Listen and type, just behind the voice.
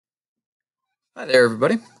Hi there,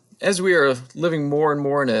 everybody. As we are living more and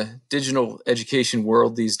more in a digital education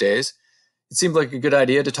world these days, it seemed like a good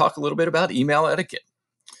idea to talk a little bit about email etiquette.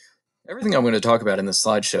 Everything I'm going to talk about in this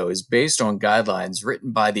slideshow is based on guidelines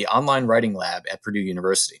written by the Online Writing Lab at Purdue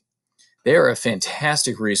University. They are a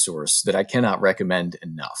fantastic resource that I cannot recommend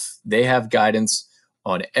enough. They have guidance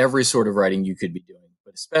on every sort of writing you could be doing,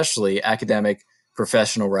 but especially academic,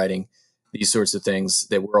 professional writing, these sorts of things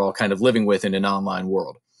that we're all kind of living with in an online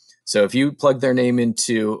world. So if you plug their name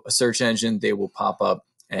into a search engine, they will pop up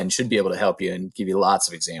and should be able to help you and give you lots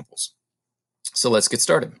of examples. So let's get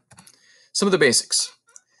started. Some of the basics.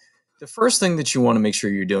 The first thing that you want to make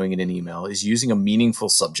sure you're doing in an email is using a meaningful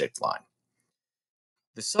subject line.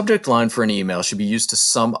 The subject line for an email should be used to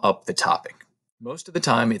sum up the topic. Most of the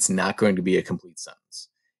time, it's not going to be a complete sentence.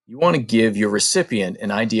 You want to give your recipient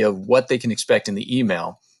an idea of what they can expect in the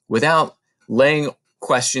email without laying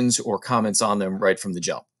questions or comments on them right from the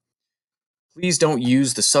jump. Please don't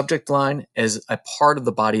use the subject line as a part of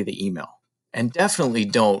the body of the email. And definitely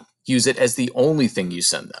don't use it as the only thing you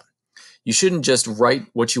send them. You shouldn't just write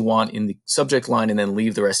what you want in the subject line and then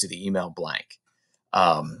leave the rest of the email blank.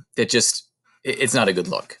 It's not a good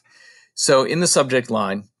look. So in the subject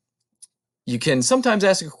line, you can sometimes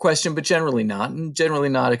ask a question, but generally not, and generally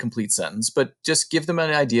not a complete sentence, but just give them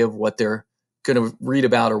an idea of what they're going to read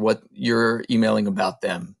about or what you're emailing about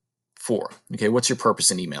them for. Okay, what's your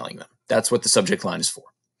purpose in emailing them? That's what the subject line is for.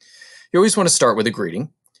 You always want to start with a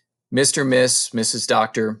greeting. Mr., Miss, Mrs.,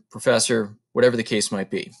 Doctor, Professor, whatever the case might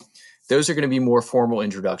be. Those are going to be more formal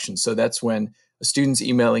introductions. So that's when a student's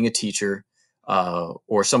emailing a teacher,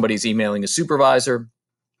 or somebody's emailing a supervisor,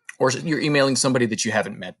 or you're emailing somebody that you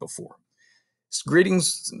haven't met before.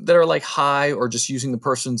 Greetings that are like hi or just using the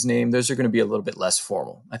person's name, those are going to be a little bit less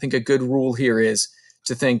formal. I think a good rule here is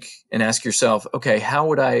to think and ask yourself, okay, how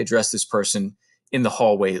would I address this person in the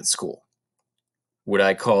hallway at school? Would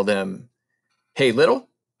I call them, hey, Little?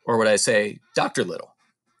 Or would I say, Dr. Little?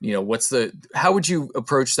 How would you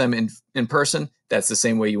approach them in person? That's the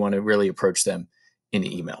same way you want to really approach them in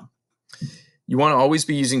email. You want to always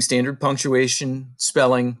be using standard punctuation,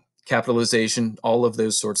 spelling, capitalization, all of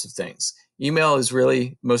those sorts of things. Email is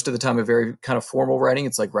really, most of the time, a very kind of formal writing.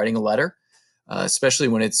 It's like writing a letter, especially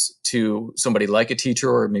when it's to somebody like a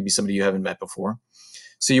teacher or maybe somebody you haven't met before.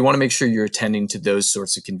 So you want to make sure you're attending to those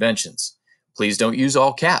sorts of conventions. Please don't use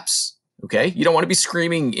all caps, okay? You don't want to be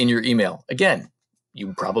screaming in your email. Again,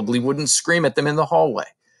 you probably wouldn't scream at them in the hallway.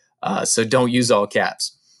 So don't use all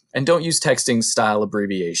caps. And don't use texting style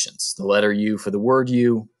abbreviations. The letter U for the word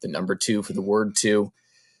U, the number 2 for the word 2.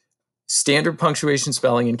 Standard punctuation,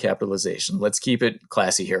 spelling, and capitalization. Let's keep it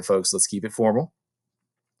classy here, folks. Let's keep it formal.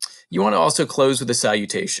 You want to also close with a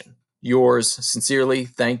salutation. Yours sincerely,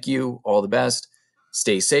 thank you, all the best,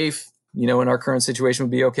 stay safe, in our current situation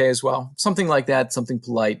would be okay as well. Something like that, something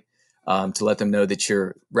polite, to let them know that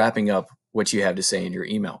you're wrapping up what you have to say in your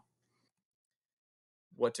email.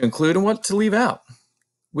 What to include and what to leave out.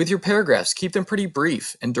 With your paragraphs, keep them pretty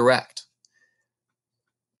brief and direct.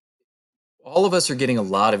 All of us are getting a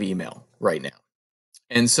lot of email right now.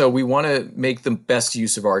 And so we want to make the best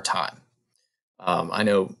use of our time. I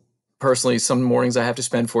know personally, some mornings I have to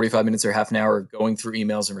spend 45 minutes or half an hour going through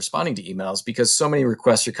emails and responding to emails because so many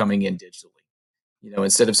requests are coming in digitally.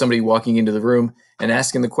 Instead of somebody walking into the room and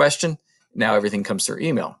asking the question, now everything comes through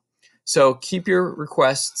email. So keep your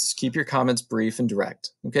requests, keep your comments brief and direct.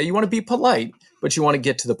 Okay, you want to be polite, but you want to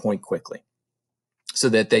get to the point quickly so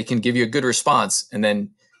that they can give you a good response and then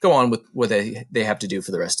go on with what they have to do for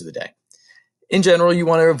the rest of the day. In general, you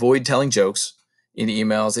want to avoid telling jokes in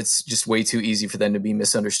emails. It's just way too easy for them to be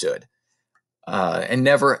misunderstood. And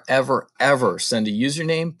never, ever, ever send a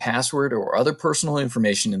username, password, or other personal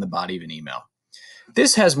information in the body of an email.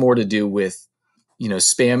 This has more to do with,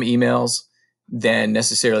 spam emails than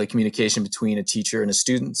necessarily communication between a teacher and a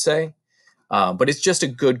student, say. But it's just a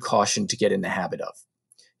good caution to get in the habit of.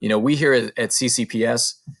 We here at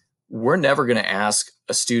CCPS, we're never going to ask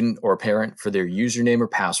a student or a parent for their username or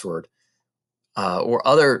password or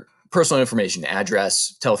other personal information,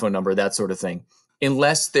 address, telephone number, that sort of thing,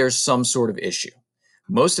 unless there's some sort of issue.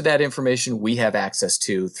 Most of that information we have access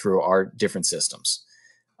to through our different systems.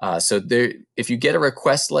 If you get a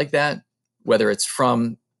request like that, whether it's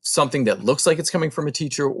from something that looks like it's coming from a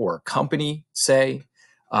teacher or a company, say,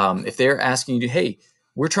 if they're asking you, hey,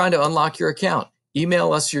 we're trying to unlock your account,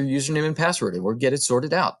 email us your username and password and we'll get it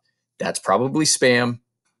sorted out. That's probably spam.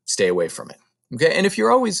 Stay away from it. Okay. And if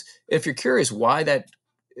you're curious why that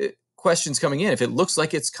question's coming in, if it looks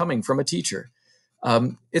like it's coming from a teacher,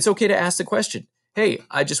 it's okay to ask the question. Hey,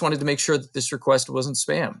 I just wanted to make sure that this request wasn't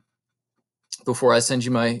spam before I send you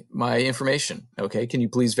my information. Okay. Can you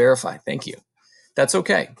please verify? Thank you. That's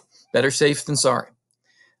okay. Better safe than sorry.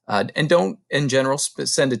 And don't, in general,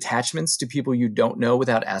 send attachments to people you don't know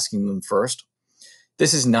without asking them first.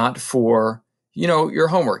 This is not for, your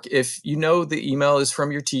homework. If you know the email is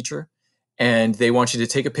from your teacher and they want you to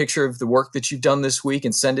take a picture of the work that you've done this week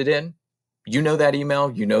and send it in, you know that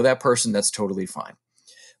email, you know that person, that's totally fine.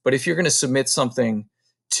 But if you're going to submit something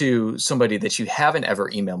to somebody that you haven't ever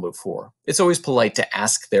emailed before, it's always polite to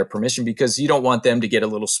ask their permission because you don't want them to get a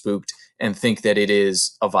little spooked and think that it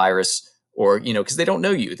is a virus or, because they don't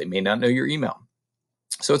know you. They may not know your email.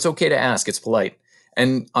 So it's okay to ask. It's polite.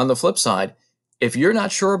 And on the flip side, if you're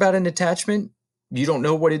not sure about an attachment, you don't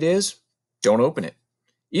know what it is, don't open it.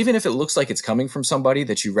 Even if it looks like it's coming from somebody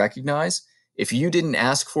that you recognize, if you didn't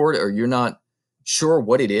ask for it or you're not sure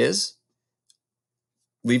what it is,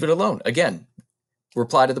 leave it alone. Again,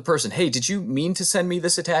 reply to the person, hey, did you mean to send me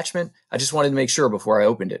this attachment? I just wanted to make sure before I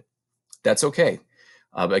opened it. That's okay.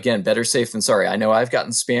 Again, better safe than sorry. I know I've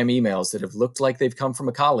gotten spam emails that have looked like they've come from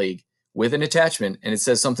a colleague with an attachment, and it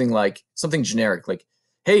says something generic, like,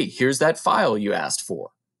 hey, here's that file you asked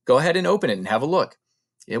for. Go ahead and open it and have a look.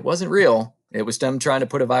 It wasn't real. It was them trying to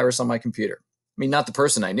put a virus on my computer. I mean, not the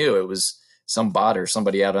person I knew. It was some bot or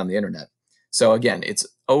somebody out on the internet. So again, it's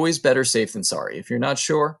always better safe than sorry. If you're not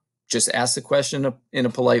sure, just ask the question in a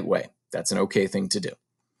polite way. That's an okay thing to do.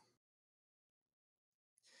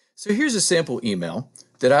 So here's a sample email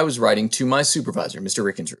that I was writing to my supervisor, Mr.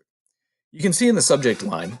 Rickensrud. You can see in the subject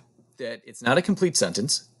line that it's not a complete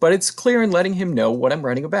sentence, but it's clear in letting him know what I'm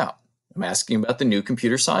writing about. I'm asking about the new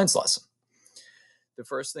computer science lesson. The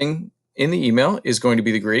first thing in the email is going to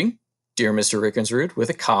be the greeting, Dear Mr. Rickensrud, with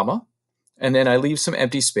a comma, and then I leave some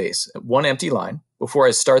empty space, one empty line, before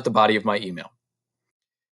I start the body of my email.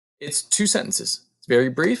 It's 2 sentences. It's very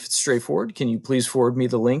brief, it's straightforward. Can you please forward me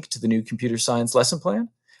the link to the new computer science lesson plan?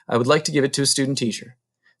 I would like to give it to a student teacher.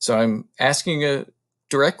 So I'm asking a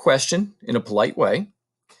direct question in a polite way,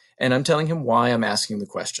 and I'm telling him why I'm asking the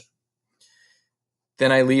question.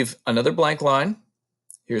 Then I leave another blank line.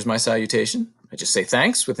 Here's my salutation. I just say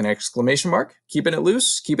thanks with an exclamation mark, keeping it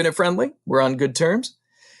loose, keeping it friendly. We're on good terms.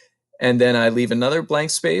 And then I leave another blank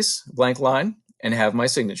space, blank line, and have my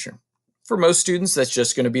signature. For most students, that's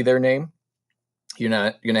just going to be their name. You're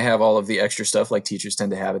not going to have all of the extra stuff like teachers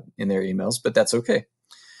tend to have it in their emails, but that's okay.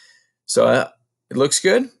 So it looks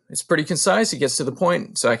good. It's pretty concise. It gets to the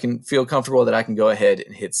point, so I can feel comfortable that I can go ahead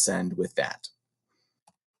and hit send with that.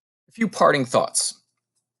 A few parting thoughts.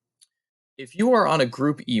 If you are on a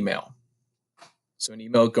group email, so an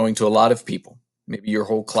email going to a lot of people, maybe your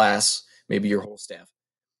whole class, maybe your whole staff,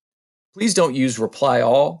 please don't use reply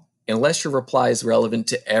all unless your reply is relevant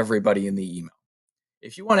to everybody in the email.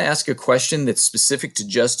 If you want to ask a question that's specific to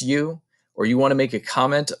just you, or you want to make a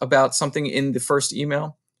comment about something in the first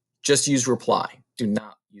email, just use reply. Do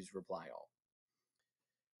not use reply all.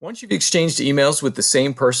 Once you've exchanged emails with the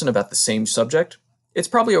same person about the same subject, it's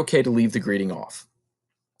probably okay to leave the greeting off.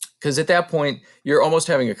 Because at that point, you're almost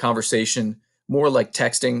having a conversation more like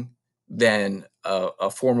texting than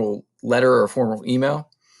a formal letter or a formal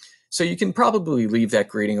email. So you can probably leave that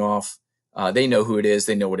greeting off. They know who it is.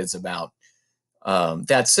 They know what it's about.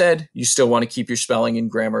 That said, you still want to keep your spelling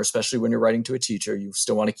and grammar, especially when you're writing to a teacher. You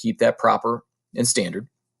still want to keep that proper and standard.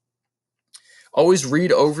 Always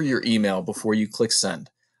read over your email before you click send.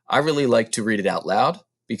 I really like to read it out loud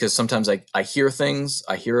because sometimes I hear things,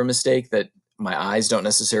 I hear a mistake that my eyes don't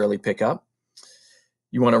necessarily pick up.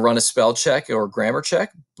 You want to run a spell check or grammar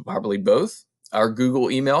check, probably both. Our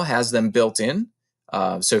Google email has them built in.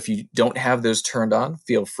 So if you don't have those turned on,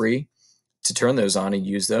 feel free to turn those on and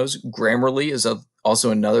use those. Grammarly is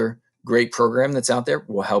also another great program that's out there.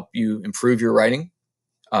 Will help you improve your writing,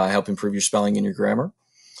 help improve your spelling and your grammar.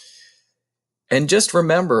 And just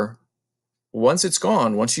remember, once it's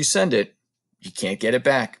gone, once you send it, you can't get it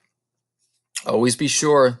back. Always be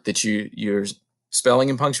sure that your spelling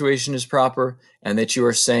and punctuation is proper and that you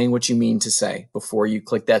are saying what you mean to say before you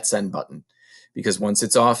click that send button. Because once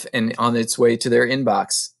it's off and on its way to their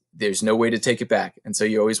inbox, there's no way to take it back. And so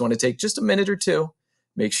you always want to take just a minute or two,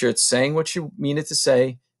 make sure it's saying what you mean it to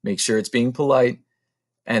say, make sure it's being polite,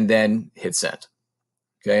 and then hit send.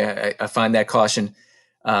 Okay, I find that caution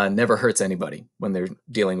never hurts anybody when they're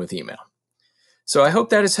dealing with email. So I hope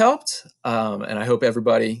that has helped, and I hope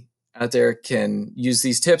everybody out there can use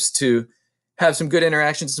these tips to have some good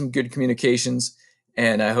interactions, some good communications,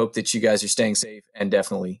 and I hope that you guys are staying safe and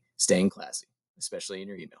definitely staying classy, especially in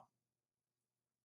your email.